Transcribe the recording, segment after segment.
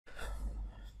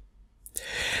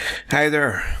Hi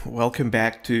there, welcome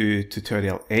back to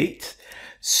tutorial 8.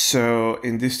 So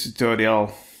in this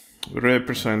tutorial we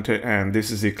represented, and this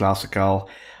is the classical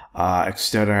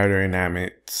external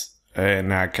aerodynamics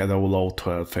NACA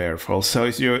 0012 airfoil. So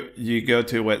if you go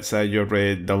to the website, you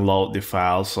already download the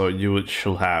file, so you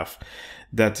should have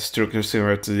that structure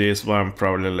similar to this one,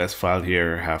 probably less file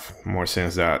here, have more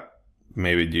sense that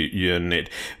maybe you don't need.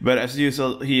 But as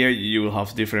usual, here you will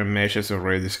have different meshes.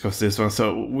 Already discussed this one.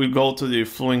 So we'll go to the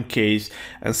Fluent case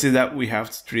and see that we have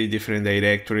 3 different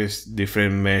directories,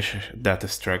 different mesh data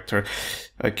structure.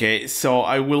 Okay, so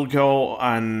I will go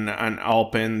and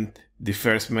open the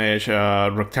first mesh,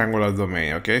 rectangular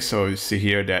domain. Okay, so you see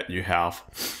here that you have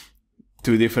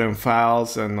 2 different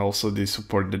files and also the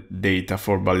supported data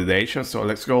for validation. So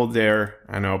let's go there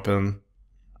and open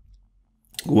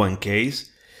one case.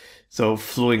 So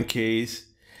Fluent case,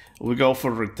 we go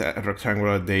for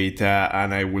rectangular data,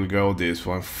 and I will go this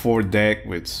one, 4 dec,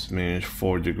 which means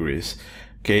 4 degrees.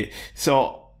 Okay,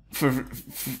 so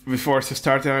before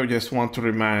starting, I just want to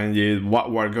remind you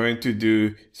what we're going to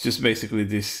do. It's just basically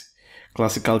this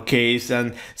classical case,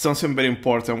 and something very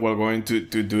important, we're going to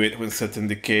do it when setting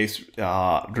the case.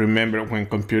 Remember, when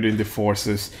computing the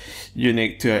forces, you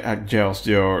need to adjust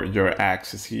your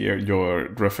axis here, your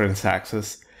reference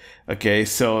axis. Okay,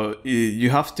 so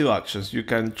you have 2 actions. You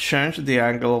can change the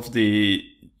angle of the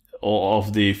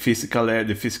physical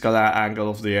angle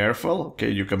of the airfoil. Okay,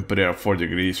 you can put it at 4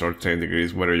 degrees or 10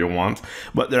 degrees, whatever you want,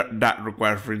 but that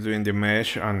requires redoing the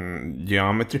mesh and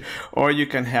geometry. Or you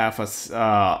can have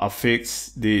a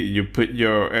fix, you put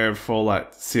your airfoil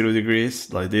at 0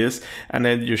 degrees like this, and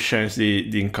then you change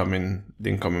the incoming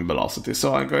velocity.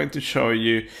 So I'm going to show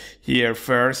you here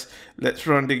first. Let's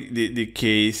run the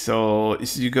case. So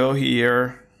if you go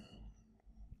here,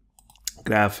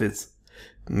 graphics,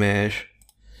 mesh,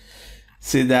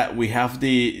 see that we have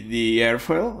the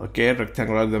airfoil, okay,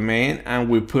 rectangular domain, and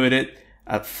we put it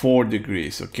at 4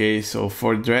 degrees. Okay, so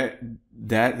for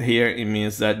that here, it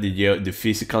means that the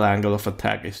physical angle of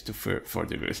attack is to 4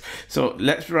 degrees. So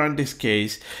let's run this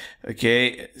case.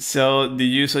 Okay, so the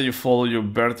user, you follow your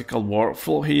vertical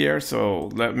workflow here. So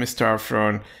let me start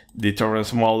from the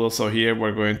Turbulence model. So here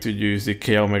we're going to use the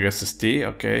K omega SST.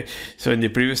 Okay, so in the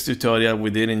previous tutorial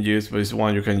we didn't use, but this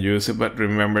one you can use it. But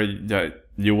remember that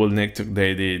you will need to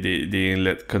update the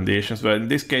inlet conditions. But in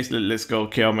this case, let's go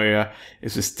K omega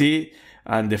SST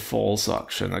and the false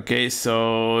action. Okay,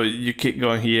 so you keep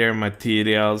going here,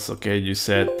 materials. Okay, you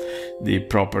set the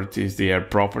properties, the air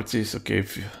properties. Okay,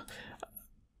 if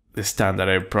the standard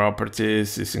air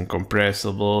properties is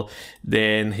incompressible.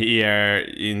 Then here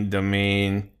in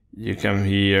domain, you come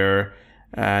here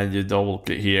and you double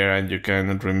click here, and you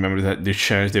can remember that you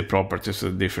change the properties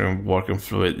of different working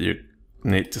fluid. You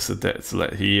need to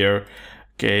select here.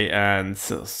 Okay, and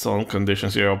so some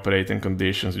conditions, your operating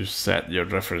conditions, you set your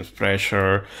reference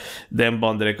pressure, then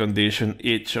boundary condition.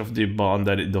 Each of the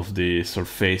boundary of the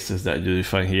surfaces that you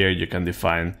define here, you can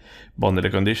define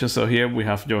boundary conditions. So here we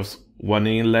have just one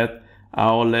inlet,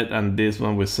 outlet, and this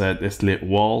one we set the slip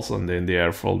walls, and then the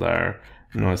airfoil there,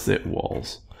 no slip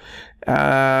walls.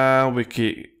 We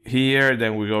keep here,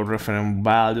 then we go reference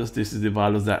values. This is the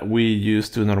values that we use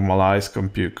to normalize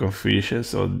compute coefficients,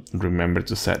 so remember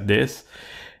to set this.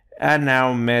 And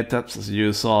now methods, as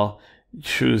usual,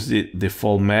 choose the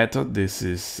default method. This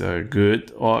is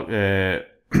good, or a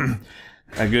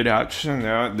good action.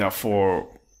 Therefore,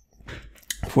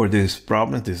 for this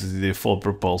problem, this is the default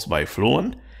proposed by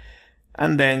Fluent.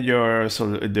 And then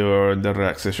the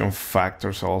relaxation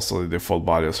factors, also the default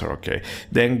values are okay.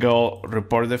 Then go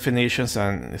report definitions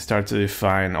and start to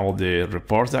define all the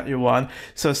reports that you want.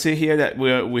 So see here that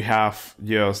we have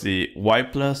just the y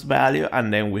plus value,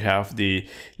 and then we have the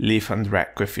lift and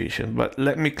drag coefficient. But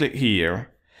let me click here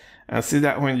and see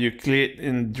that when you click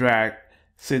in drag,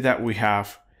 see that we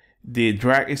have the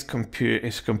drag is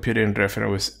computed in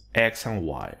reference with x and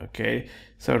y. Okay,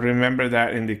 so remember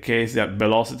that in the case that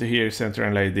velocity here is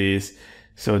centering like this,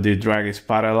 so the drag is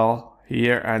parallel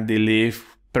here and the lift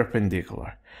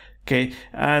perpendicular. Okay,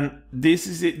 and this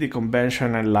is the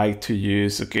convention I like to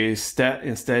use. Okay,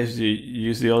 instead you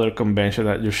use the other convention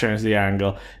that you change the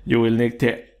angle, you will need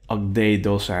to update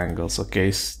those angles. Okay,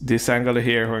 this angle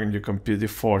here, when you compute the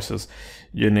forces,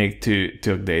 you need to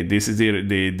update. This is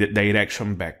the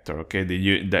direction vector. Okay, the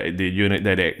unit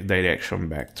direction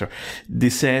vector.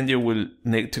 Descend, you will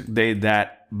need to update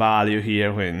that value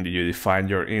here when you define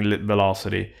your inlet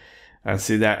velocity. And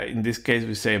see that in this case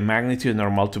we say magnitude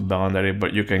normal to boundary,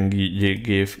 but you can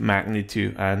give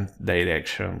magnitude and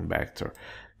direction vector.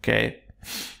 Okay,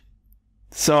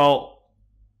 so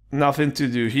nothing to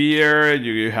do here.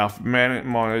 You have many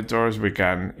monitors we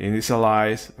can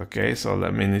initialize. Okay, so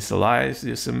let me initialize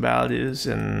using values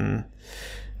and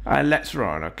let's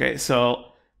run. Okay, so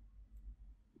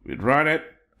we run it.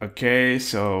 Okay,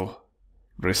 so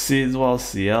residual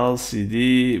CL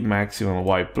CD maximum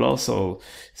Y plus. So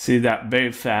see that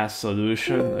very fast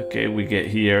solution. Okay, we get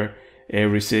here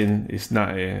everything is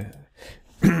not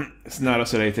it's not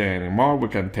oscillating anymore. We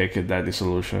can take it that the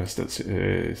solution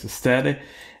is steady,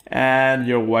 and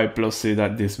your Y plus, see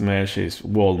that this mesh is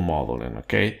wall modeling.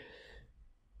 Okay,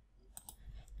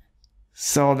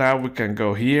 so now we can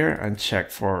go here and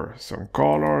check for some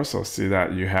colors. So see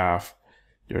that you have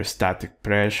your static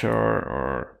pressure,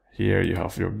 or here you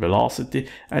have your velocity,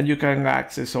 and you can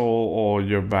access all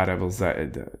your variables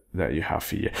that you have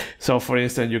here. So for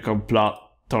instance, you can plot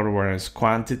turbulence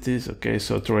quantities. Okay,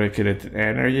 so through kinetic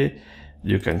energy,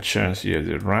 you can change here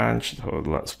the range. So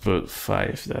let's put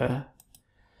 5 there.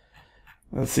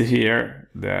 Let's see here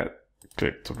that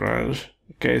click to range.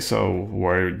 Okay, so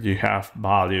where you have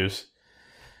values,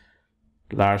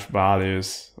 large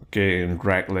values, okay, in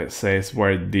red, let's say, is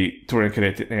where the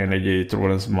kinetic energy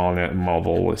turbulence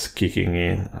model is kicking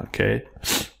in. Okay,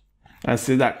 and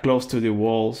see that close to the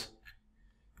walls.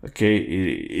 Okay,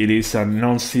 it is a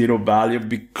non-zero value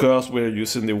because we're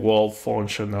using the wall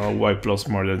function of Y plus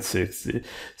more than 60.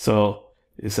 So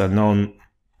it's a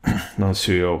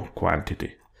non-zero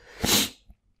quantity.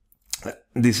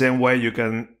 The same way you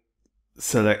can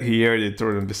select here the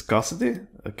turbulent viscosity.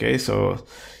 Okay, so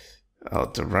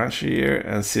I'll range here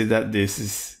and see that this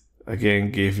is, again,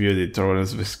 give you the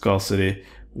turbulence viscosity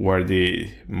where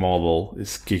the model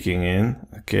is kicking in.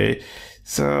 Okay,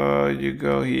 so you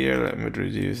go here, let me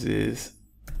reduce this,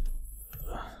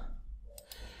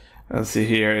 and see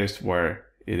here is where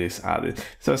it is added.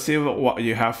 So see what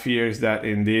you have here is that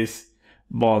in these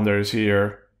boundaries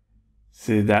here,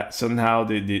 see that somehow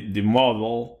the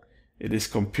model, it is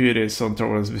computed some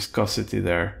turbulence viscosity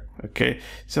there. Okay,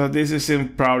 so this is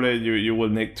probably you will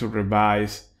need to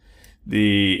revise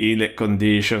the inlet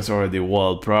conditions or the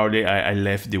wall. Probably I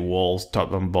left the walls,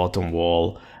 top and bottom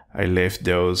wall, I left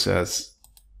those as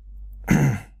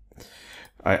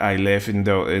I left in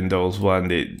those one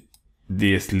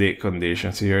the slit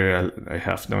conditions. Here I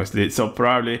have no slit, so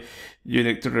probably you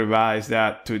need to revise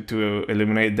that to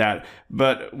eliminate that.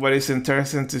 But what is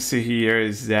interesting to see here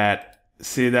is that,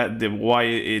 see that why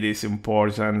it is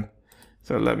important.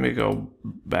 So let me go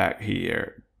back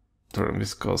here to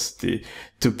viscosity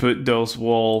to put those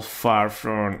walls far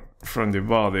from the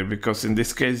body, because in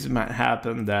this case it might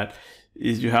happen that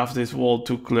if you have this wall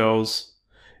too close,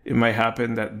 it might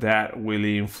happen that will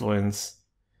influence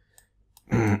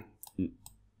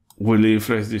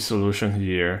the solution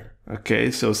here. Okay,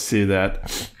 so see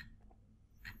that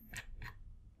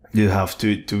you have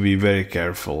to be very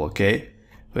careful, okay,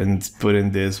 when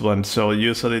putting this one. So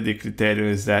usually the criterion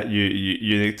is that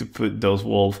you need to put those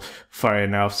walls far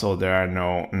enough so there are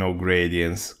no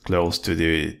gradients close to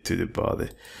the body.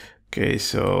 Okay,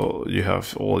 so you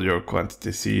have all your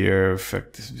quantities here,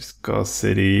 effective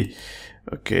viscosity,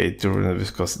 okay, turbulent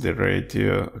viscosity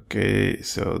ratio. Okay,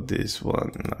 so this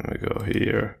one, let me go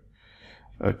here.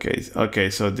 Okay,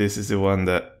 so this is the one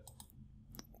that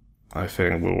I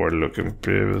think we were looking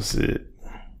previously.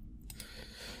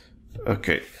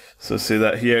 Okay, so see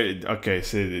that here. Okay,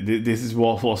 see this is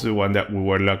what was the one that we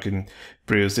were looking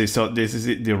previously. So this is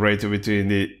the ratio between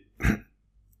the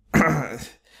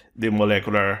the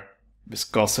molecular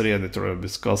viscosity and the turbulent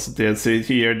viscosity. And see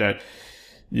here that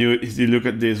if you look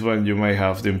at this one, you might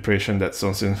have the impression that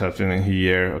something's happening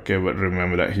here. Okay, but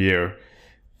remember that here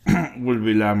will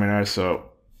be laminar.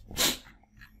 So,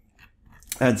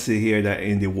 and see here that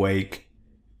in the wake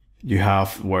you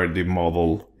have where the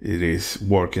model it is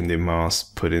working the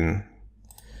most, putting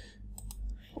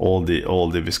all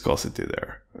the viscosity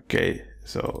there. Okay,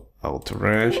 so auto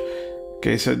range.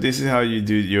 Okay, so this is how you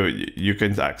do you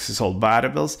can access all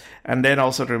variables, and then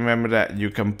also remember that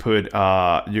you can put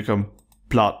you can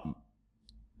plot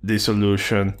the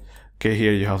solution. Okay,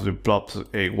 here you have the plots,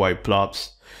 y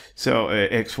plots. So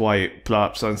XY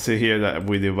plots, and see here that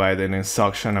we divide it in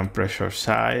suction and pressure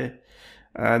side.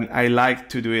 And I like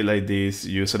to do it like this,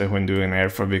 usually when doing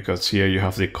airfoil, because here you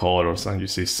have the colors and you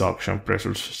see suction,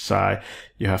 pressure side,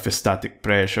 you have a static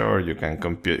pressure, or you can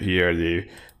compute here the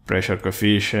pressure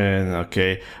coefficient,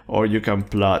 okay, or you can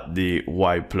plot the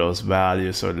Y plus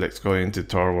value. So let's go into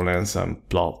turbulence and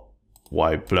plot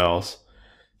Y plus.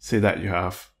 See that you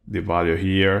have the value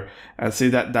here, and see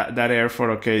that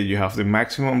airfoil, okay, you have the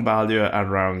maximum value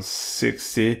around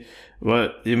 60.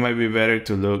 Well, it might be better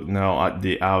to look now at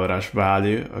the average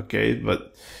value, okay,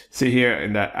 but see here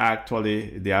in that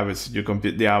actually the average, you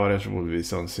compute the average will be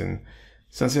something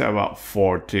about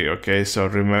 40. Okay, so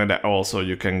remember that also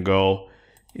you can go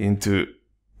into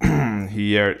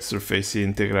here surface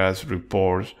integrals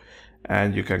reports,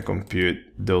 and you can compute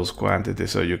those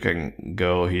quantities. So you can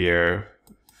go here,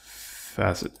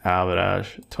 facet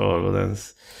average,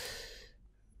 turbulence,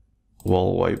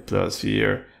 wall weight plus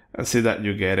here, and see that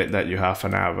you get it, that you have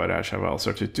an average about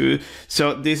 32.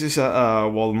 So this is a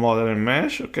wall modeling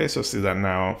mesh. Okay, so see that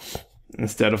now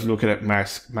instead of looking at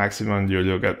maximum, you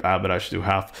look at average. You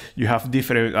have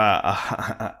different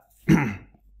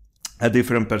a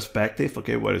different perspective,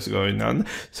 okay, what is going on.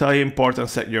 So important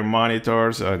set your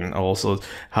monitors, and also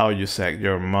how you set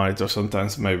your monitor.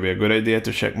 Sometimes it might be a good idea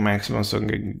to check maximum,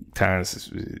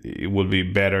 sometimes it will be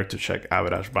better to check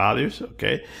average values,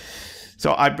 okay.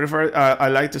 So I prefer, I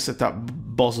like to set up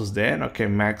both of them, okay,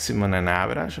 maximum and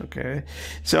average, okay.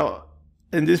 So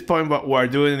in this point, what we're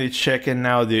doing is checking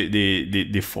now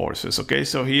the forces, okay.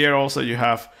 So here also you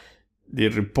have the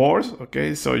reports,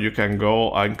 okay, so you can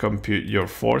go and compute your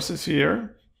forces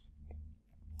here,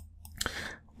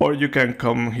 or you can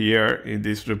come here in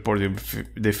this report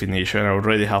definition. I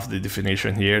already have the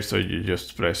definition here, so you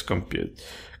just press compute.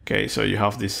 Okay, so you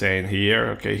have the same here.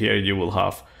 Okay, here you will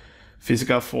have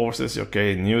physical forces,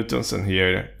 okay, newtons, and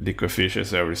here the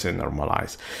coefficients, everything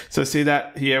normalized. So see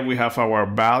that here we have our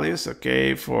values,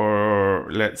 okay, for,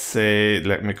 let's say,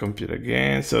 let me compute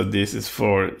again. So this is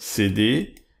for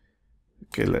CD.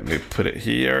 Okay, let me put it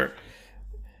here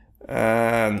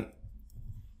and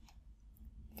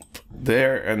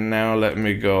there, and now let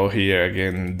me go here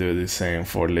again and do the same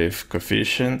for lift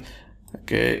coefficient.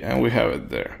 Okay, and we have it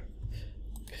there.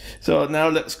 So now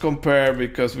let's compare,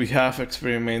 because we have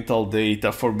experimental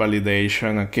data for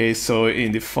validation. Okay, so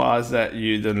in the files that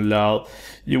you download,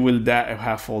 you will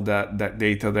have all that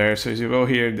data there. So as you go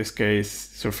here, in this case,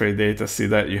 survey data, see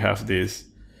that you have this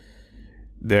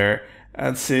there.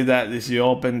 And see that as you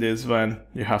open this one,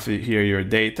 you have here your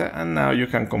data, and now you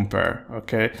can compare,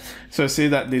 okay? So see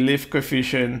that the lift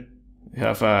coefficient, you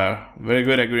have a very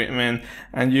good agreement,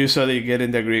 and usually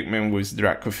getting the agreement with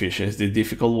drag coefficients, the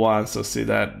difficult one. So see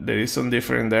that there is some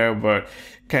difference there, but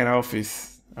kind of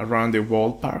is around the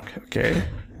ballpark, okay?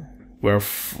 We're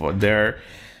there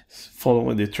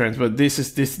following the trends, but this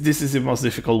is the most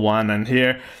difficult one. And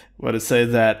here, what it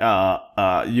says that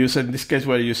in this case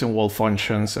we're using wall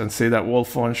functions, and see that wall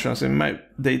functions,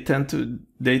 they tend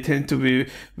to be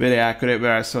very accurate.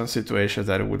 There are some situations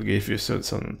that it would give you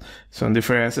some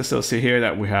differences. So see here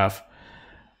that we have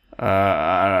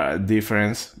a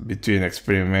difference between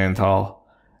experimental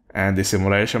and the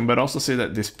simulation, but also see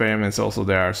that the experiments also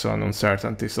there are some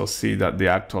uncertainties. So see that the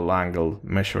actual angle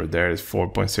measured there is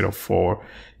 4.04.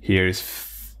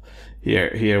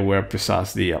 Here we're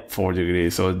precisely at 4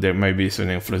 degrees, so there might be some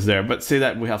influence there, but see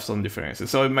that we have some differences.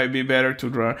 So it might be better to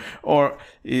run, or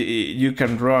you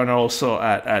can run also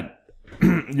at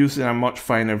using a much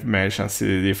finer mesh and see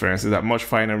the differences. That much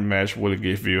finer mesh will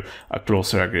give you a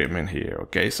closer agreement here,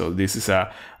 okay? So this is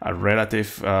a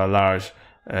relative large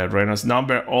Reynolds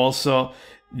number. Also,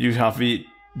 you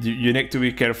need to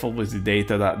be careful with the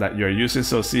data that you're using.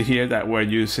 So see here that we're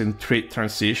using trig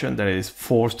transition, that is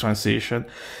force transition.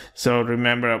 So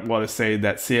remember what I say,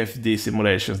 that CFD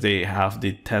simulations, they have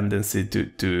the tendency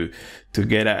to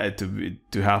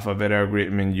have a better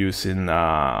agreement using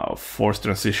force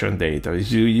transition data.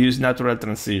 If you use natural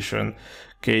transition,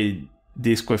 okay,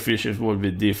 these coefficients will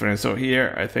be different. So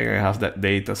here I think I have that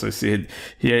data. So see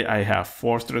here I have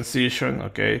force transition,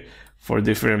 okay, for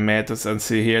different methods, and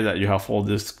see here that you have all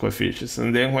these coefficients.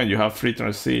 And then when you have free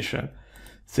transition,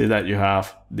 see that you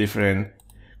have different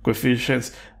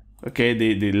coefficients. Okay,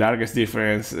 the largest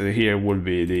difference here will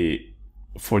be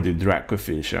for the drag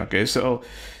coefficient. Okay, so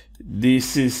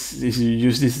this is, if you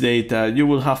use this data, you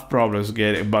will have problems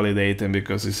getting validating,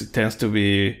 because it tends to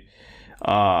be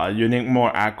you need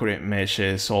more accurate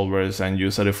meshes, solvers, and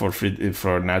usually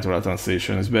for natural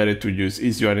transition, it's better to use,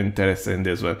 if you are interested in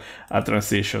this one, a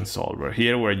transition solver.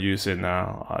 Here we're using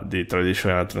the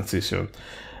traditional transition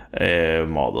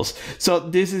models. So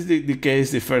this is the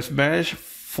case, the first mesh,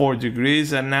 4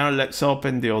 degrees, and now let's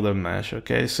open the other mesh.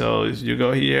 Okay, so if you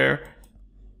go here,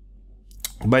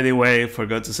 by the way, I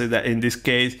forgot to say that in this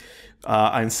case,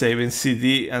 I'm saving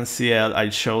CD and CL. I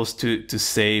chose to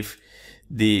save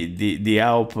the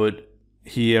output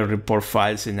here, report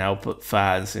files in output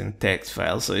files in text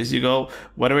files. So as you go,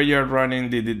 whatever you're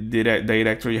running the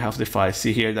directory, you have the file.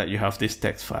 See here that you have these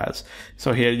text files.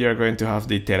 So here you're going to have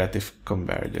the iterative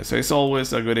convergence. So it's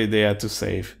always a good idea to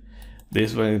save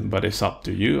this one, but it's up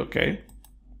to you, okay?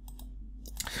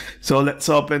 So let's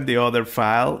open the other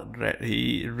file right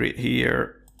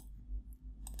here.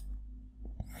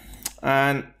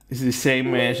 and it's the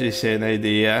same mesh, the same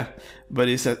idea, but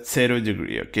it's at 0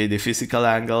 degree. Okay, the physical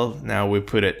angle, now we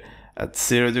put it at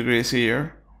 0 degrees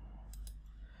here.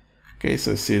 Okay,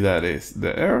 so see that is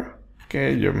there.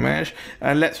 Okay, your mesh,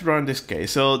 and let's run this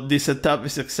case. So the setup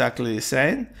is exactly the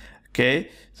same. Okay,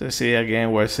 so see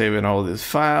again, we're saving all these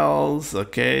files.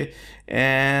 Okay,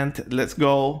 and let's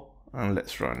go and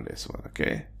let's run this one.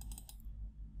 Okay,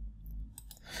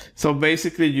 so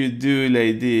basically you do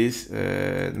like this.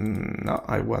 No,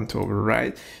 I want to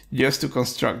override just to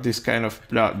construct this kind of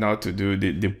plot, not to do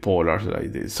the polars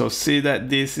like this. So see that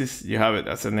this is, you have it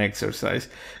as an exercise.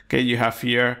 Okay, you have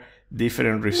here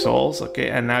different results. Okay,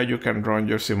 and now you can run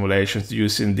your simulations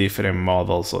using different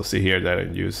models. So see here that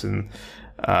I'm using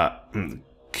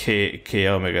k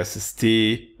omega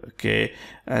st. Okay,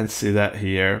 and see that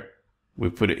here we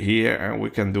put it here and we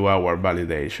can do our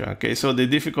validation. Okay, so the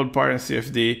difficult part in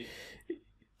CFD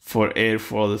for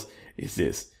airfoils is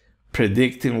this: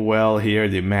 predicting well here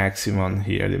the maximum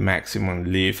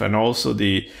lift, and also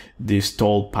the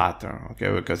stall pattern.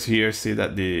 Okay, because here see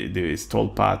that the stall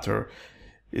pattern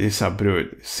is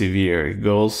abrupt, severe. It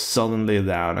goes suddenly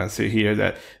down, and see here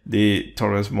that the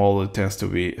Turbulence model tends to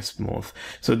be smooth.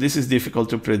 So this is difficult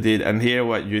to predict, and here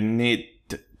what you need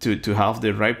to have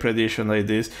the right prediction like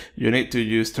this, you need to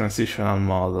use transitional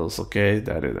models, okay,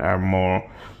 that are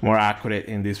more accurate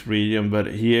in this region. But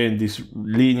here in this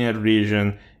linear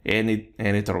region, any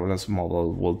turbulence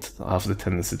model will have the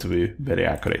tendency to be very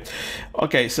accurate.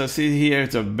 Okay, so see here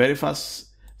it's a very fast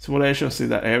simulation. See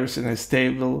that everything is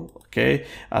stable, okay,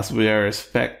 as we are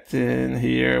expecting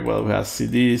here. Well, we have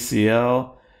CD,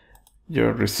 CL,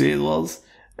 your residuals,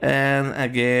 and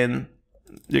again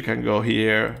you can go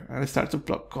here and start to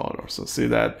plot colors. So see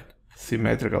that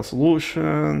symmetrical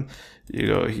solution, you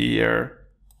go here,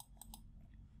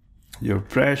 your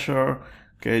pressure,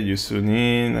 okay, you zoom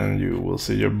in and you will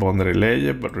see your boundary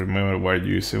layer, but remember we're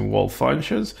using wall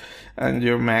functions, and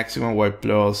your maximum Y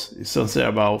plus is something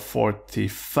about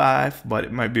 45, but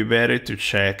it might be better to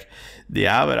check the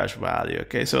average value.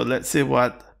 Okay, so let's see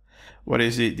what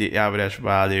is the average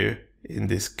value in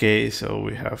this case. So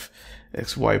we have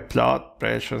XY plot,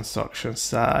 pressure, suction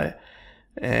side,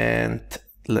 and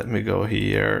let me go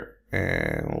here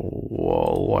and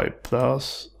wall Y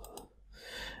plus,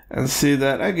 and see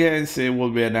that again, see it will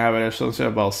be an average something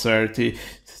about 30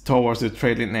 towards the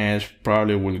trailing edge.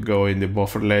 Probably will go in the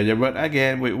buffer layer, but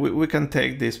again we can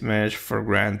take this mesh for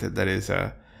granted that is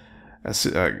a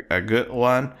good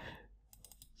one.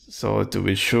 So to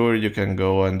be sure, you can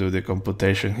go and do the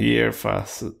computation here,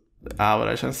 fast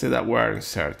average, and see that we're in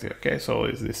 30. Okay, so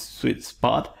it's this sweet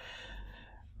spot,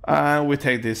 and we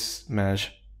take this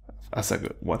mesh as a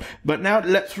good one. But now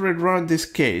let's rerun this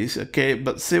case. Okay,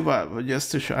 but see what,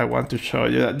 just to show, I want to show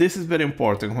you that this is very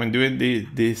important when doing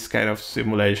these kind of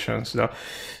simulations. You know?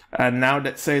 And now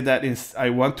let's say that I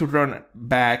want to run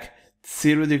back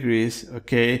 0 degrees.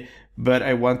 Okay, but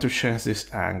I want to change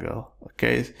this angle.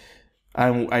 Okay,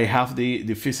 and I have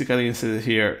the physical incident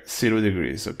here 0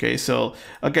 degrees. Okay, so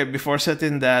okay, before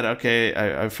setting that, okay,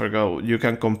 I forgot, you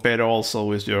can compare also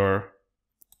with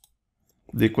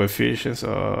the coefficients.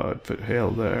 I put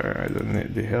hill there, I don't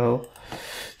need the hill.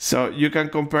 So you can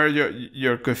compare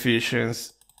your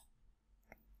coefficients,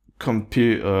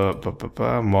 compute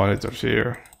monitors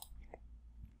here.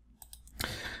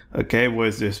 Okay,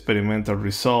 with the experimental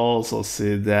results, I'll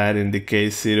see that in the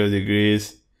case 0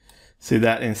 degrees, see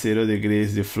that in 0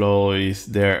 degrees the flow is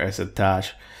there as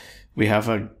attached. We have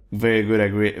a very good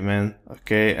agreement,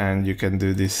 okay, and you can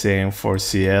do the same for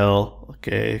CL,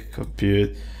 okay,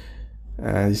 compute.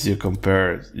 And as you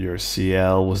compare your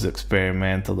CL with the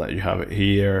experimental that you have it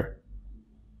here,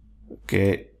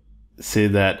 okay, see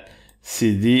that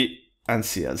CD and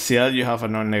CL. CL you have a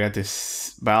non-negative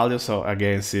value, so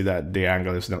again see that the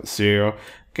angle is not 0,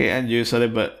 okay, and usually,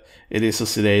 but it is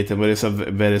oscillating, but it's a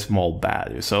very small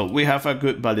value. So we have a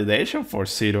good validation for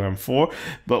 0 and 4,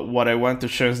 but what I want to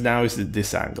change now is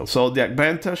this angle. So the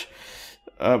advantage,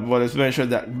 what is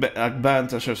mentioned, the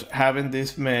advantage of having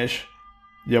this mesh,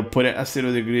 you put it at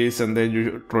 0 degrees and then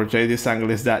you rotate this angle,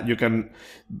 is that you can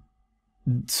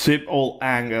sweep all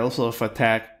angles of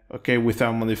attack, okay,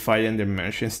 without modifying the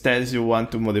mesh. Instead, if you want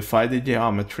to modify the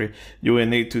geometry, you will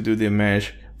need to do the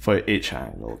mesh for each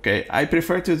angle, okay? I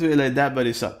prefer to do it like that, but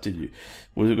it's up to you.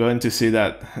 We're going to see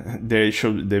that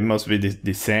there must be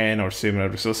the same or similar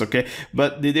results, okay?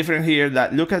 But the difference here,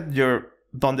 that look at your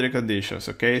boundary conditions,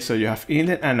 okay? So you have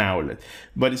inlet and outlet,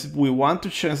 but if we want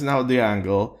to change now the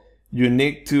angle, you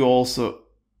need to also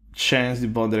change the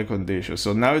boundary condition.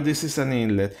 So now this is an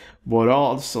inlet, but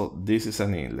also this is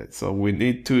an inlet. So we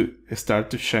need to start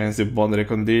to change the boundary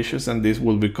conditions, and this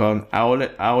will become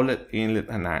outlet, outlet, inlet,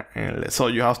 and inlet. So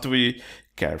you have to be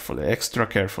careful, extra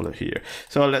careful here.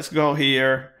 So let's go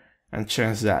here and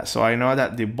change that. So I know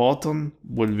that the bottom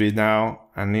will be now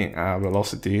a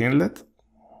velocity inlet.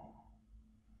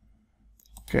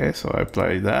 Okay, so I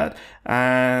apply that,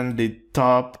 and the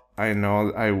top, I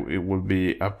know it will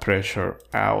be a pressure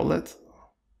outlet.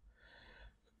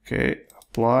 Okay,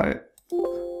 apply.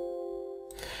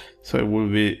 So it will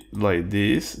be like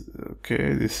this.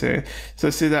 Okay, the same. So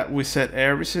see that we set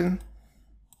everything.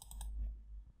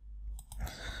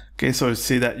 Okay, so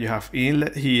see that you have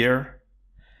inlet here,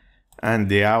 and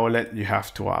the outlet, you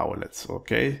have 2 outlets.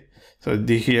 Okay, so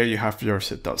here you have your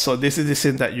setup. So this is the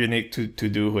thing that you need to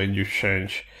do when you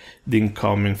change the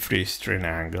incoming free stream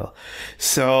angle.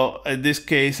 So in this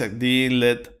case, at the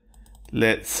inlet,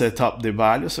 let's set up the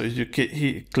value. So if you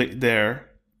click there,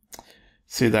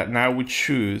 see that now we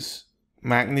choose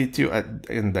magnitude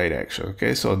in direction.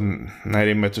 Okay, so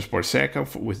 90 meters per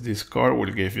second with this curve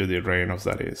will give you the range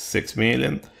that is 6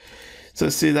 million. So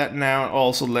see that now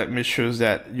also let me choose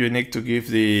that you need to give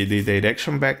the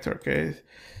direction vector. Okay,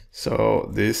 so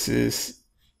this is,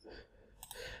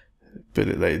 put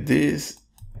it like this,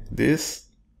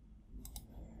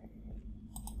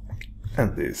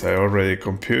 and this. I already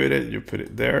computed, you put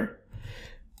it there,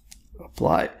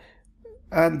 apply,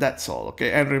 and that's all.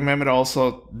 Okay, and remember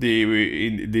also the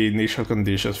initial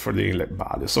conditions for the inlet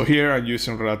value. So here I'm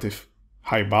using relative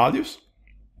high values.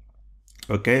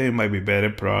 Okay, it might be better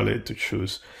probably to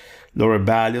choose lower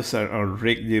values and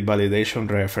rig the validation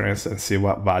reference and see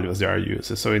what values they are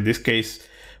using. So in this case,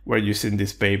 we're using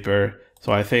this paper.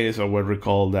 So I think it's what we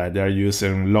recall that they're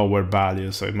using lower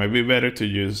values. So it might be better to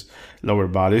use lower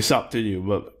values. It's up to you,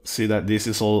 but see that this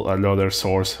is all another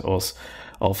source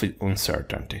of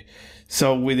uncertainty.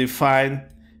 So we define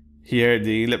here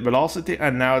the inlet velocity,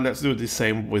 and now let's do the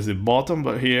same with the bottom.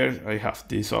 But here I have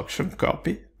this option,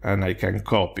 copy, and I can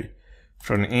copy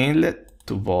from inlet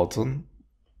to bottom.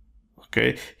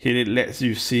 Okay, here it lets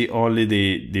you see only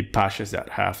the patches that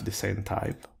have the same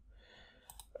type.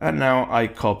 And now I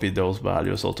copy those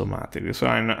values automatically, so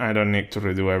I don't need to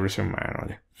redo everything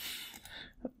manually.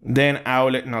 Then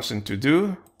outlet, nothing to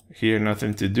do. Here,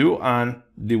 nothing to do. And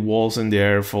the walls in the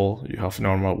airfoil, you have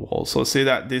normal walls. So see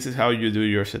that this is how you do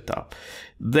your setup.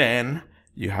 Then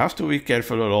you have to be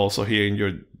careful also here in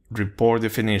your report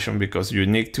definition, because you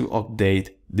need to update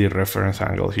the reference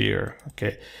angle here.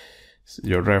 Okay, so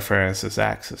your references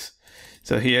axis.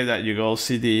 So here that you go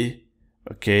CD,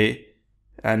 okay,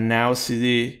 and now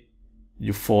CD,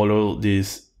 you follow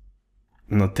this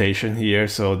notation here.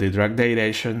 So the drag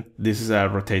direction, this is a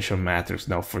rotation matrix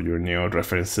now for your new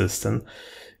reference system,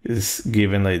 is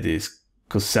given like this: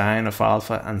 cosine of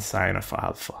alpha and sine of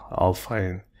alpha,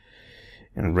 alpha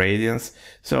in radians.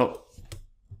 So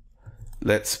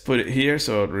let's put it here.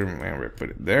 So remember, put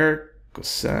it there,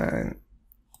 cosine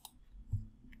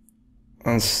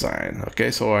and sine.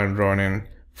 Okay, so I'm running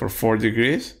for 4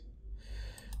 degrees.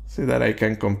 See that I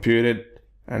can compute it,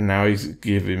 and now it's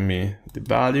giving me the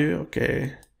value.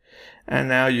 Okay, and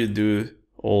now you do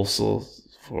also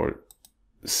for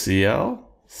CL.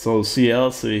 So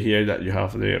CL, see here that you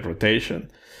have the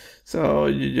rotation. So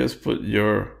you just put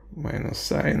your minus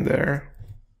sign there.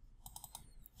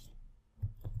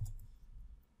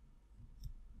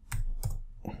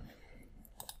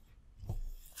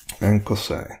 And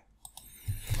cosine.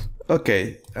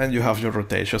 Okay, and you have your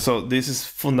rotation. So this is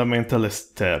fundamental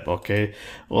step, okay?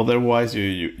 Otherwise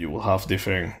you will have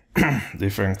different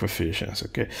different coefficients,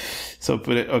 okay? So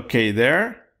put it okay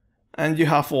there, and you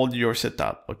have all your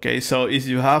setup, okay? So if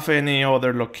you have any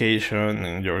other location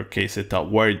in your case setup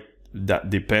where that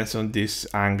depends on these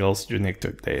angles, you need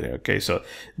to update it, okay? So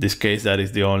this case, that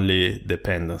is the only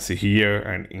dependency here,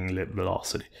 and inlet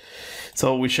velocity.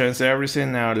 So we change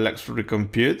everything. Now let's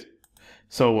recompute.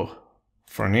 So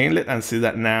from inlet, and see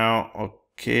that now,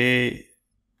 okay,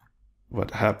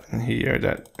 what happened here,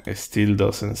 that it still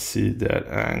doesn't see that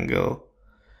angle.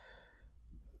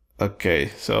 Okay,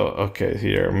 so okay,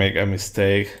 here make a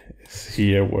mistake, it's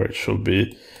here where it should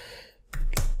be.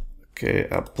 Okay,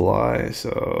 apply.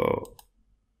 So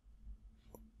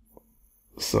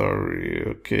sorry,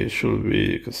 okay, should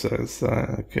be cosine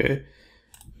sine. Okay,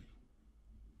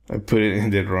 I put it in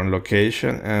the wrong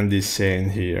location, and the same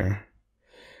here.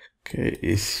 Okay,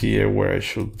 it's here where I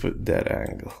should put that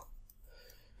angle.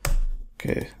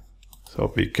 Okay, so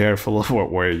be careful of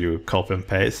where you copy and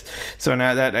paste. So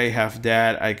now that I have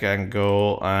that, I can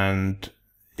go and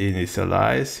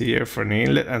initialize here for an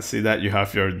inlet, and see that you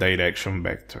have your direction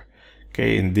vector.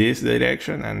 okay, in this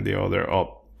direction, and the other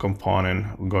up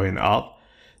component going up,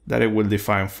 that it will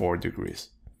define 4 degrees.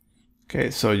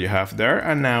 Okay, so you have there,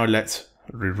 and now let's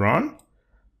rerun.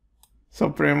 So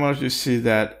pretty much you see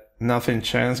that nothing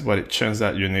changed, but it changed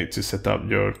that you need to set up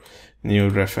your new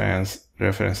reference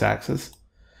axis.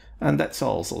 And that's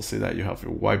also see that you have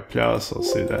your Y plus, so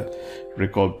see that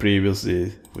recall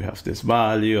previously we have this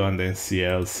value, and then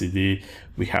CL, CD,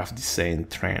 we have the same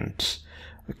trend.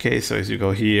 Okay, so as you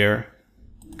go here,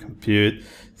 compute,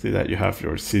 see that you have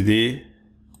your CD,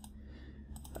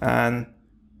 and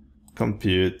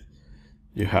compute,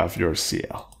 you have your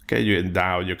CL. Okay,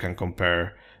 now you can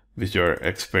compare with your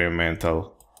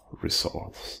experimental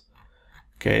results.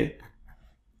 Okay,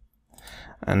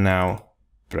 and now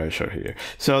pressure here.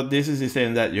 So this is the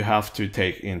thing that you have to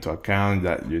take into account,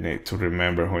 that you need to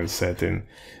remember when setting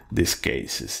these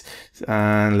cases.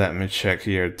 And let me check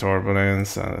here,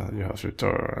 turbulence. You have to,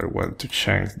 I want to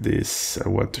change this. I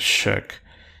want to check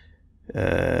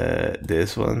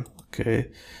this one.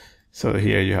 Okay, so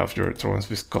here you have your turbulence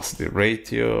viscosity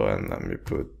ratio, and let me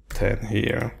put 10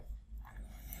 here.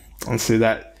 And see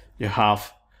that you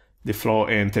have the flow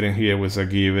entering here with a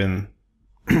given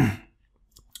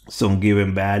some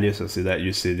given values. So see that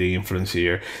you see the influence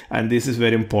here, and this is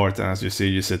very important. As you see,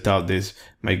 you set out this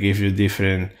might give you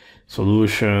different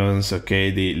solutions.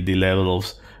 Okay, the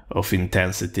levels of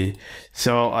intensity.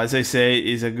 So as I say,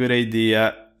 it's a good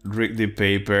idea read the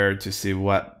paper to see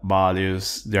what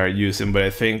values they are using, but I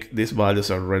think these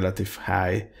values are relative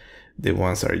high, the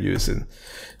ones I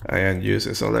am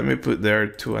using. So let me put there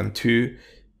 2 and 2,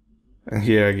 and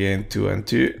here again 2 and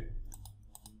 2,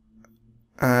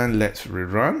 and let's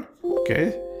rerun.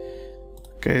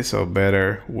 Okay, so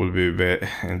better will be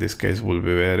in this case will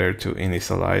be better to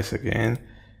initialize again.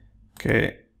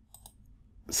 Okay,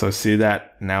 so see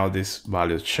that now this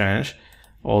value change.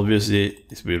 Obviously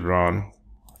it's been run.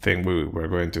 I think we're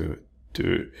going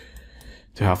to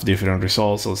have different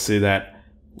results. So see that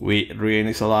we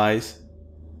reinitialize,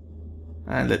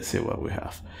 and let's see what we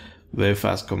have. Very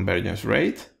fast convergence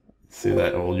rate. See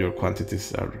that all your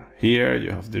quantities are here.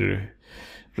 You have the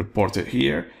reported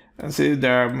here, and see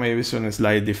there are maybe some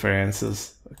slight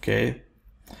differences. Okay,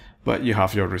 but you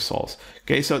have your results.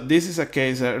 Okay, so this is a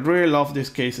case. I really love these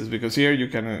cases because here you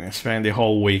can spend the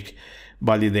whole week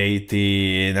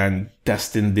validating and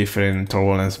testing different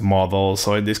turbulence models.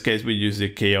 So in this case, we use the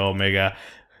K omega.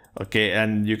 Okay,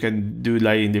 and you can do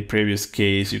like in the previous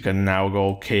case, you can now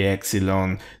go K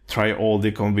epsilon, try all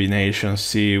the combinations,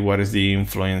 see what is the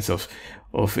influence of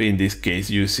in this case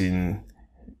using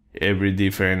every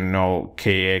different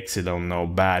K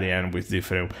epsilon variant with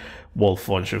different wall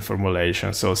function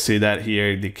formulation. So see that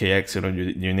here the K epsilon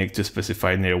you need to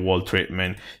specify near wall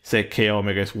treatment. Say K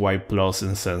omega is Y plus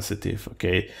insensitive.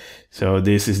 Okay, so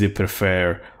this is the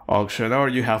preferred option, or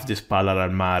you have this parallel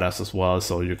matters as well,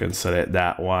 so you can select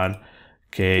that one.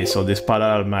 Okay, so this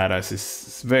parallel matters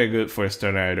is very good for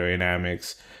external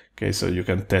aerodynamics. Okay, so you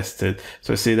can test it.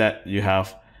 So see that you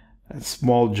have a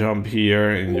small jump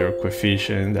here in your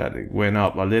coefficient, that it went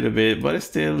up a little bit, but it's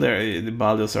still there. The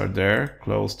values are there,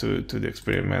 close to the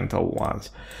experimental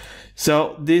ones.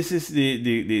 So this is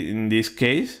the in this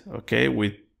case. Okay,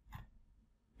 we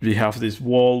have this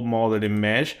wall modeling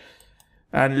mesh,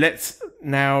 and let's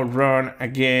now run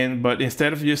again, but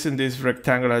instead of using this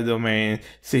rectangular domain,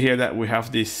 see here that we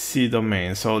have this C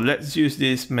domain. So let's use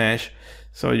this mesh.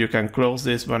 So you can close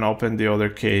this one, open the other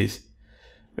case.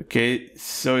 Okay,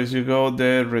 so as you go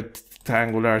the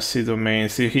rectangular C domain,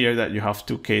 see here that you have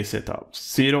 2 case setups,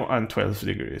 0 and 12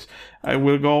 degrees. I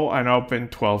will go and open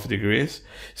 12 degrees.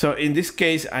 So in this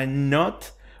case, I'm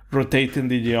not rotating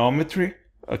the geometry.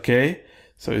 Okay,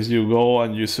 so as you go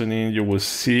and you zoom in, you will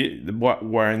see what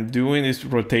I'm doing is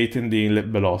rotating the inlet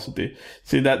velocity.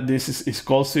 See that this is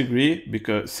called C-grid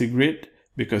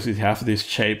because it has this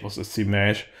shape of a C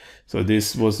mesh. So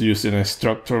this was using a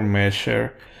structure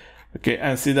measure. Okay,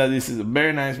 and see that this is a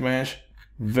very nice mesh,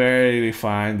 very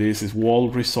refined. This is wall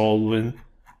resolving.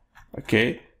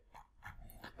 Okay,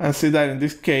 and see that in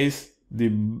this case,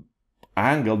 the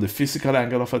angle, the physical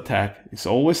angle of attack is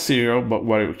always 0, but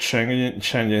what it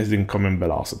changes the incoming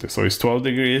velocity. So it's 12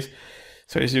 degrees.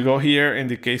 So as you go here in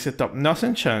the case setup,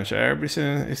 nothing changed.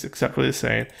 Everything is exactly the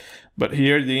same. But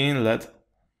here the inlet,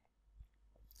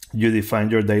 you define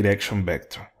your direction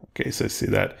vector. Okay, so see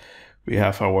that we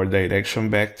have our direction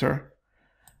vector.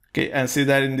 Okay, and see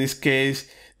that in this case,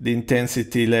 the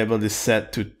intensity level is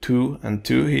set to 2 and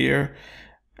 2 here.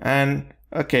 And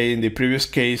okay, in the previous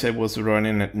case, I was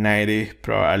running at 90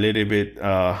 pro, a little bit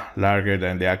larger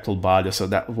than the actual value. So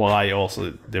that's why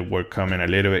also they were coming a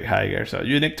little bit higher. So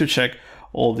you need to check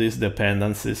all these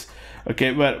dependencies.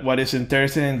 Okay, but what is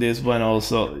interesting in this one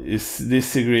also is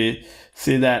this degree.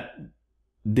 See that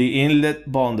the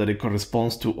inlet boundary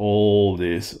corresponds to all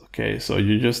this. Okay, so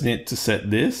you just need to set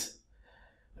this.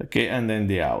 Okay, and then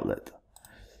the outlet.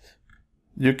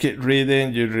 You keep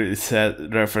reading, you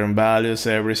set reference values,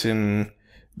 everything,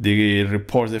 the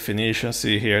report definition,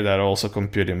 see here that also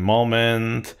computing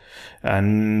moment,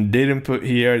 and didn't put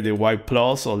here the y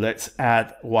plus, so let's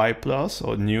add y plus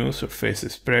or new surface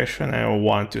expression, and I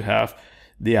want to have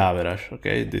the average,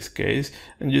 okay, in this case,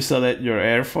 and you select your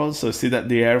airfoil, so see that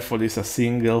the airfoil is a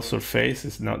single surface,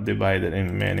 it's not divided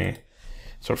in many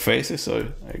surfaces, so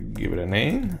I give it a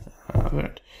name,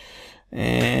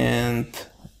 and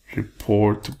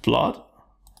report to plot,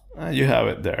 and you have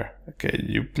it there. Okay,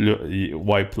 you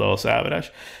y plus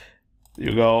average,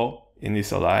 you go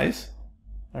initialize.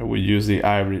 I will use the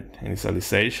hybrid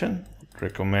initialization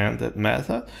recommended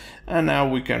method, and now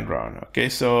we can run. Okay,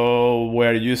 so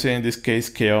we're using in this case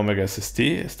k omega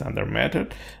SST standard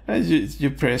method, and you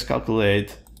press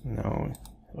calculate,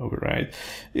 override,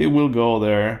 it will go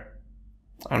there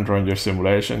and run your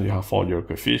simulation. You have all your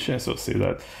coefficients, so see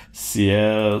that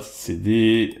CL,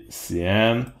 CD,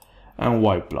 CM, and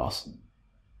Y plus.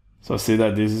 So see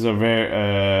that this is a very,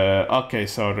 okay,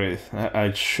 sorry, I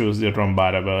choose the wrong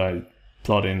variable. I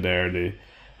plot in there the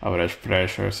average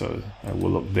pressure, so I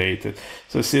will update it.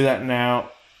 So see that now,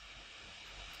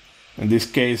 in this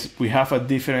case, we have a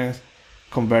different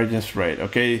convergence rate,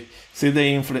 okay? See the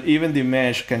influence, even the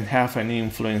mesh can have an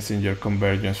influence in your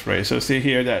convergence rate. So see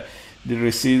here that the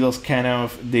residuals kind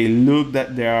of, they look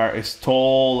that they are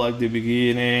stalled at the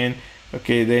beginning,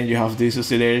 okay, then you have these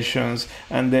oscillations,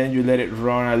 and then you let it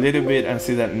run a little bit and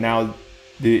see that now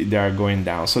they are going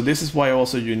down. So this is why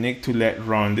also you need to let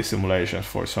run the simulations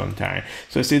for some time.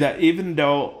 So see that even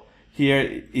though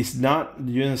here is not,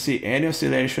 you don't see any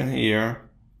oscillation here,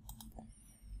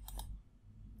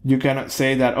 you cannot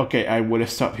say that, okay, I will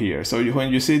stop here. So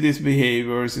when you see these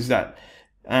behaviors, is that,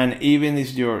 and even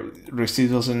if your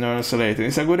residuals are not oscillating,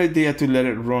 it's a good idea to let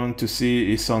it run to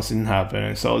see if something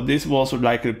happening. So this was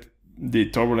like the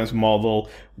turbulence model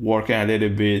working a little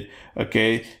bit.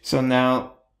 Okay, so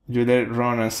now you let it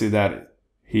run and see that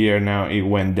here now it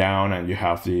went down and you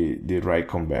have the right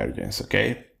convergence.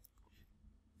 Okay,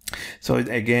 so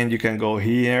again, you can go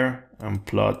here and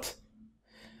plot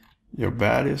your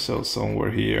value. So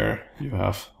somewhere here you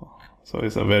have, so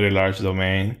it's a very large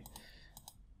domain.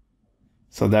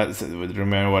 So that's,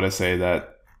 remember what I say,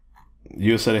 that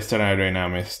user external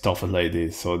aerodynamics, stuff like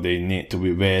this, so they need to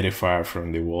be very far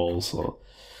from the wall, so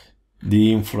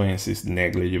the influence is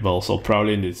negligible. So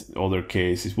probably in this other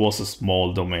case, it was a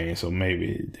small domain, so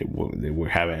maybe they will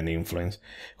have an influence.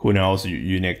 Who knows?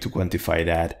 You need to quantify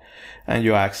that, and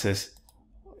you access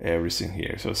everything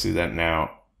here. So see that now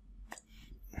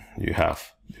you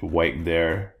have the weight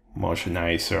there, much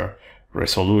nicer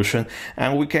resolution,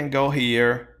 and we can go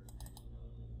here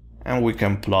and we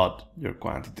can plot your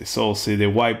quantity. So see the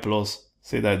y plus,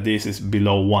 see that this is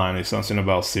below 1, it's something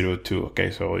about 0.2. Okay,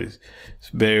 so it's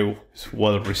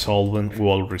well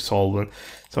resolved.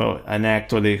 So, and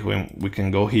actually when we can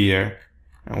go here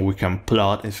and we can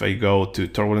plot, if I go to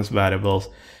turbulence variables,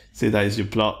 see that as you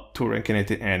plot Turing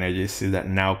kinetic energy, see that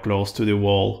now close to the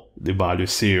wall, the value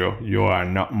is 0. You are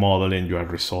not modeling, you are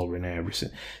resolving everything.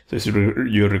 So as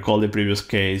you recall the previous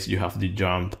case, you have the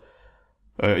jump,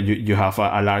 you have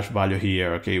a large value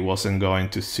here. Okay, it wasn't going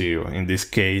to 0. In this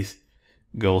case,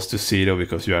 goes to 0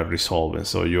 because you are resolving.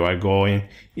 So you are going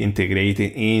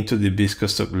integrating into the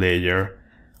viscous layer.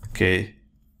 Okay,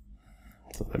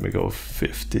 so let me go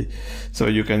 50. So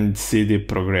you can see the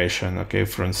progression. Okay,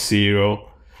 from 0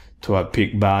 to a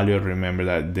peak value. Remember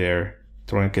that they're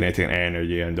Turing kinetic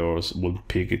energy, and those will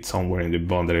peak it somewhere in the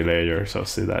boundary layer. So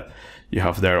see that you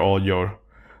have there all your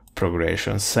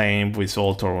progression. Same with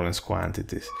all turbulence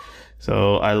quantities.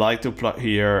 So I like to plot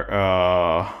here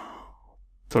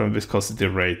Turing viscosity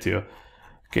ratio.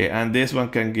 Okay, and this one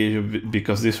can give you,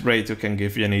 because this ratio can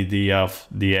give you an idea of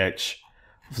the edge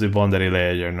of the boundary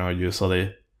layer. Now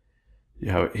usually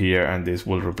you have it here, and this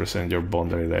will represent your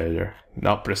boundary layer.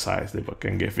 Not precisely, but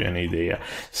can give you an idea.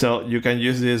 So you can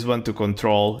use this one to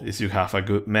control if you have a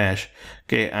good mesh.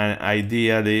 Okay, and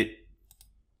ideally,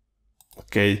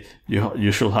 okay,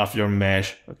 you should have your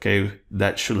mesh, okay,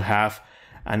 that should have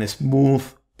a smooth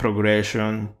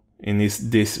progression in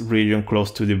this region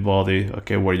close to the body,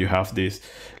 okay, where you have this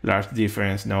large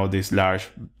difference, now this large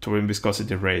Turing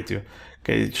viscosity ratio.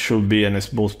 Okay, it should be a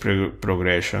smooth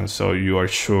progression, so you are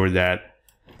sure that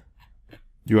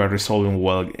you are resolving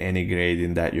well any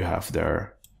gradient that you have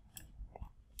there.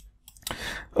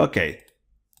 Okay.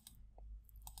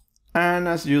 And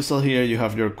as usual here, you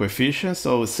have your coefficients.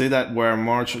 So see that we're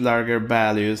much larger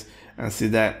values, and see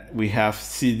that we have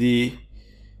CD,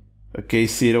 okay,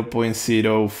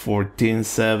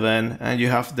 0.0147, and you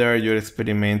have there your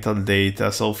experimental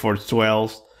data. So for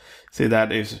 12, see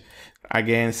that is,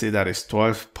 again, see that is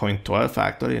 12.12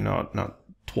 actually, not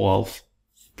 12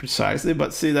 precisely,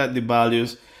 but see that the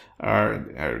values are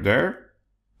there,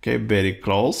 okay, very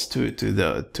close to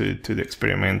the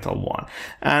experimental one.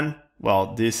 And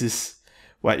well, this is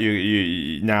what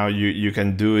you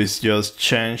can do is just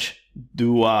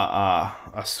do a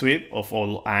sweep of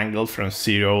all angles from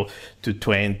 0 to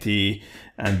 20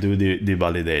 and do the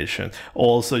validation.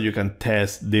 Also, you can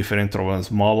test different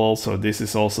turbulence models. So this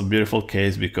is also a beautiful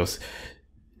case because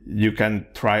you can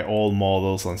try all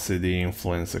models and see the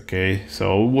influence, okay?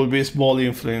 So it will be a small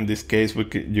influence in this case,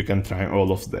 you can try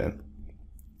all of them.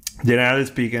 Generally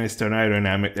speaking, external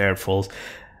aerodynamic airfoils,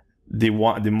 the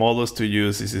models to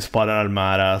use is Spiral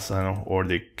Almaras or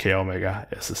the K-Omega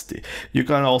SST. You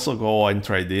can also go and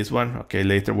try this one, okay?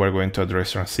 Later we're going to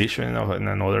address transition in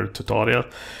another tutorial.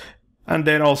 And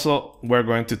then also we're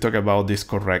going to talk about these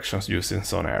corrections using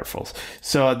some airfoils.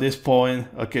 So at this point,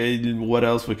 okay, what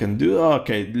else we can do?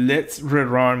 Okay, let's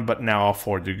rerun, but now at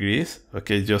 4 degrees,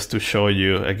 okay, just to show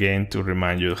you again, to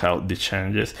remind you how the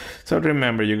changes. So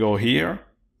remember, you go here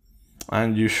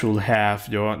and you should have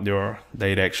your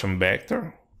direction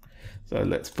vector. So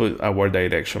let's put our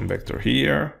direction vector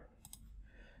here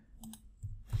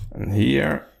and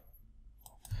here.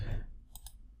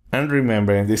 And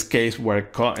remember, in this case, we're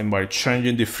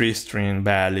changing the free stream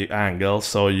value angle,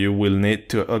 so you will need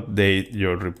to update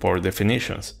your report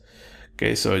definitions.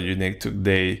 Okay, so you need to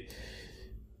update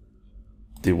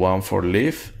the one for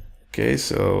leaf. Okay,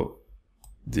 so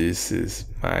this is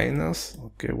minus.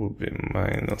 Okay, will be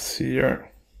minus here.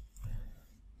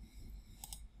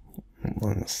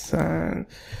 Minus sine,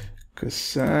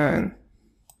 cosine.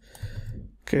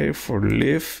 Okay, for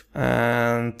leaf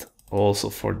and also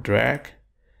for drag.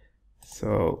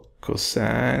 So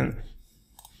cosine.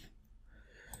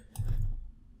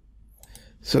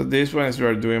 So this one, as we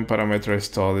are doing parameter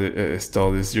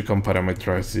studies, you can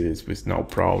parameterize this with no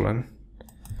problem.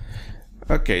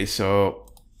 Okay, so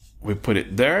we put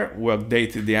it there. We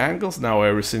updated the angles. Now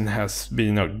everything has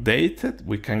been updated.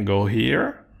 We can go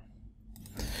here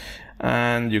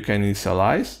and you can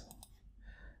initialize.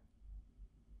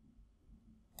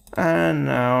 And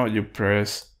now you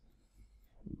press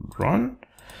run.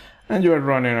 And you are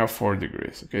running at 4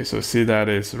 degrees. Okay, so see that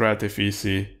it's relatively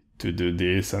easy to do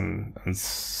this and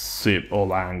sweep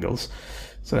all angles.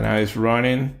 So now it's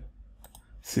running.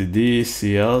 CD,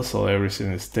 CL, so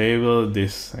everything is stable.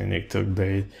 This I need to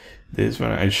update. This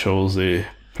one it shows the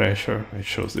pressure. It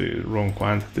shows the wrong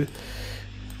quantity.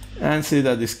 And see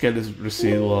that the scale is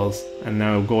residuals and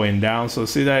now going down. So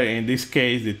see that in this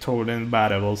case the turbulent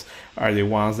variables are the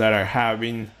ones that are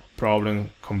having problem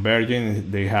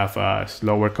converging. They have a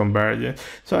slower convergence,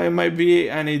 so it might be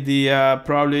an idea.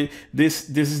 Probably this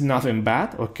is nothing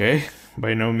bad, okay,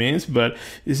 by no means, but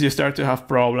if you start to have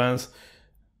problems,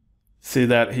 see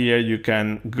that here you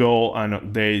can go and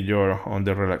update your on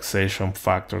the relaxation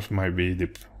factors. Might be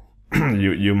the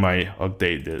you might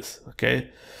update this, okay.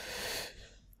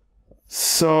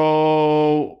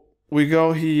 So we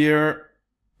go here.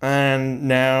 And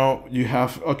now you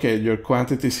have, okay, your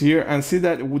quantities here, and see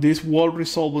that with this wall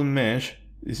resolving mesh,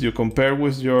 is you compare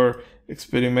with your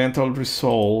experimental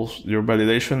results, your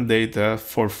validation data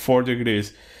for 4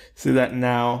 degrees, see that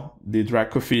now the drag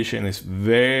coefficient is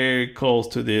very close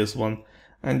to this one,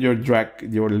 and your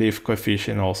lift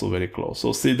coefficient also very close.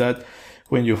 So see that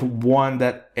when you want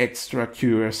that extra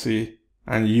accuracy,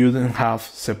 and you don't have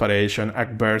separation,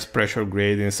 adverse pressure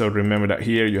gradient. So remember that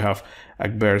here you have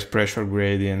adverse pressure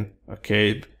gradient,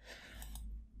 okay?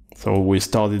 So we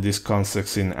studied these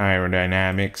concepts in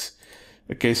aerodynamics.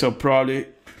 Okay, so probably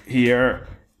here,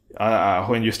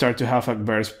 when you start to have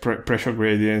adverse pressure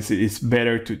gradients, it's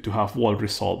better to have wall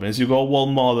resolving. As you go wall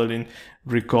modeling,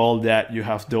 recall that you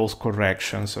have those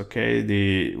corrections, okay?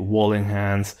 The wall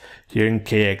enhance. Here in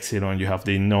K epsilon, you have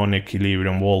the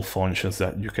non-equilibrium wall functions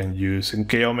that you can use. In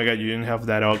K omega, you didn't have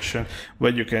that option,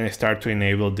 but you can start to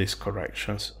enable these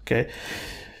corrections, okay?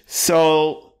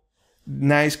 So,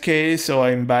 nice case. So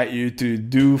I invite you to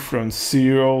do from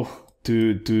 0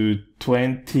 to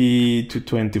 20 to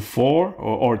 24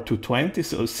 or to 20.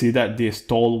 So see that the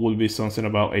stall will be something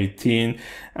about 18,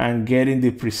 and getting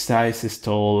the precise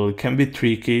stall can be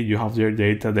tricky. You have your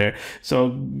data there. So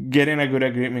getting a good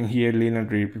agreement here, Lina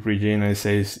Regina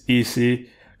says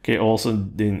easy. Okay, also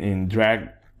in drag,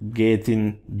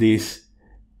 getting this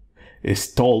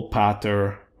stall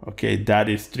pattern, okay, that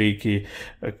is tricky.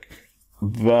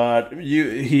 But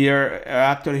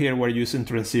actually here we're using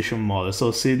transition model.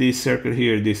 So see this circle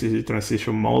here, this is the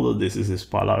transition model, this is this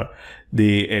polar,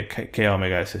 the K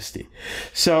omega SST.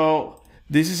 So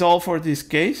this is all for this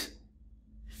case.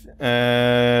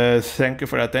 Thank you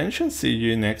for attention. See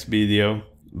you next video.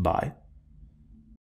 Bye.